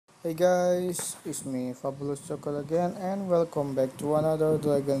Hey guys, it's me Fabulous Chocolate again and welcome back to another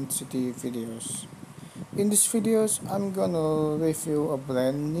Dragon City videos. In this videos, I'm gonna review a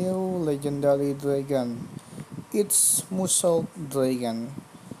brand new legendary dragon. It's Muselk Dragon.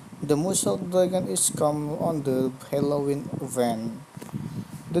 The Muselk Dragon is come on the Halloween event.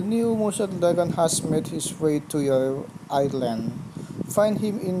 The new Muselk Dragon has made his way to your island. Find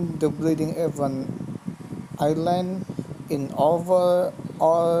him in the Bleeding Event Island in Over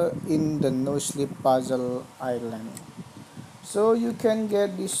or in the No Sleep Puzzle Island. So you can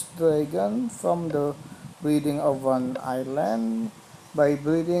get this dragon from the breeding of one island by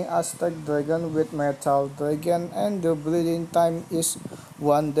breeding Aztec dragon with metal dragon, and the breeding time is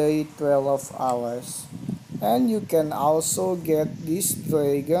 1 day 12 hours. And you can also get this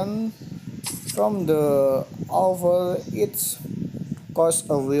dragon from the over its cost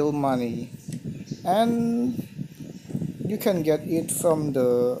a real money, and you can get it from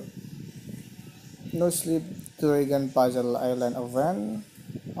the No Sleep Dragon Puzzle Island event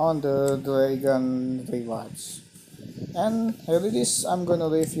on the Dragon Rewards. And here it is, I'm gonna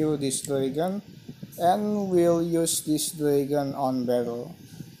review this dragon and we'll use this dragon on battle.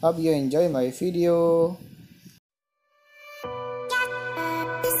 Hope you enjoy my video.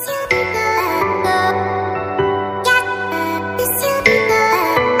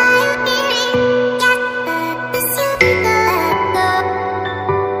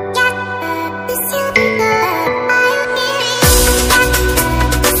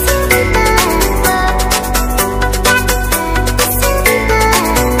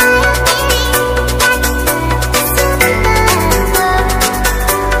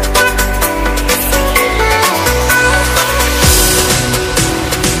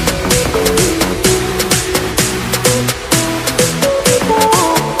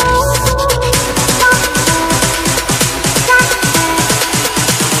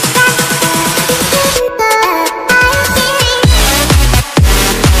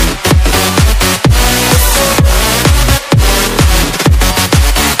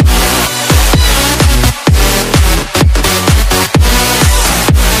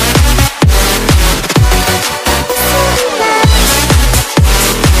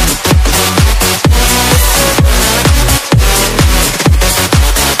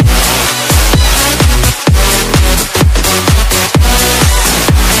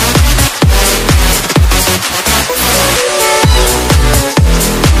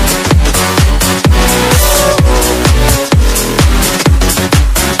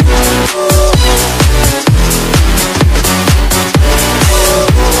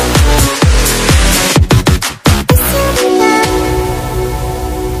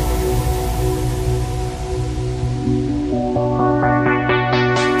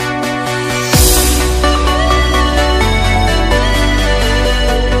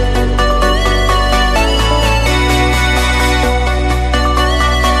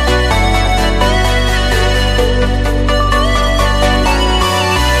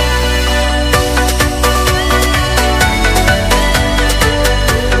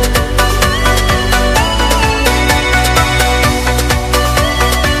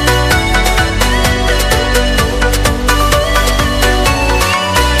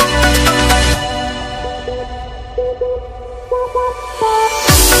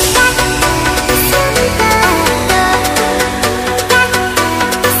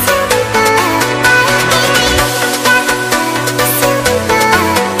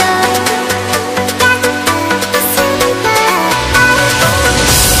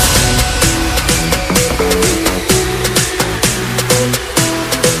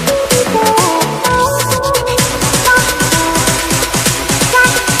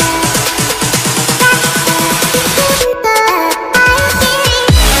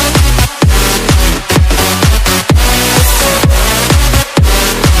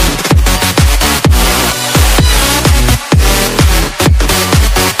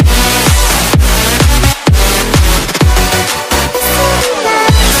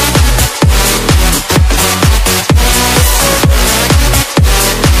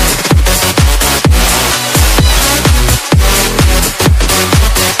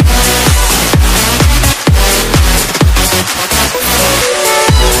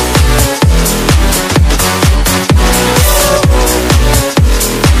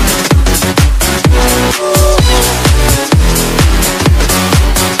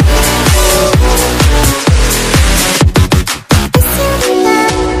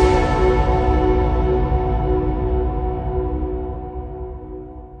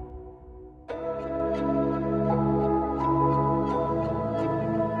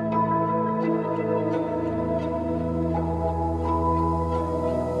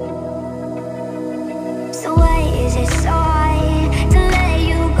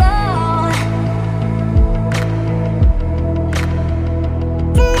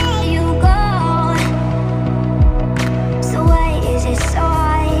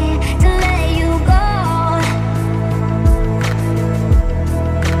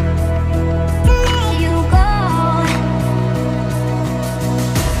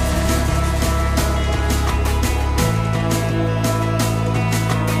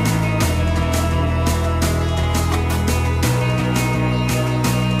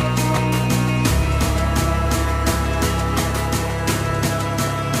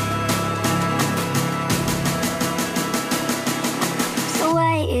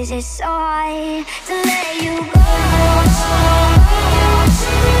 is it so hard to let you go?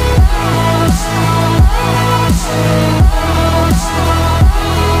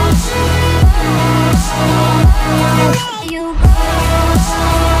 You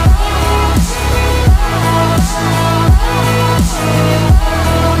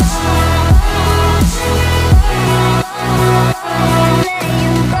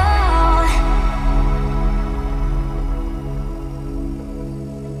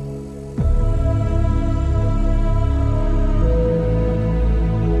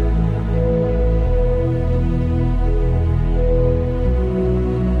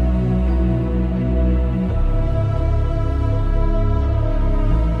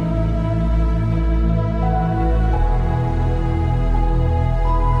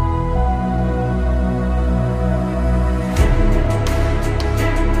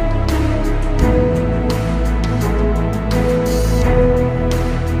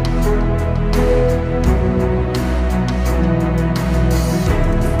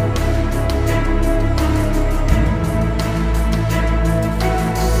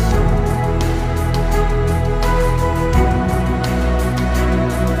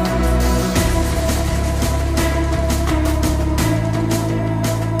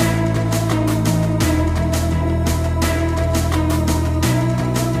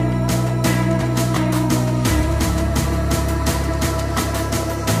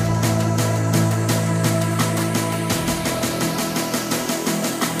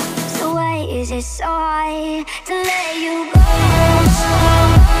is it so hard to let you go?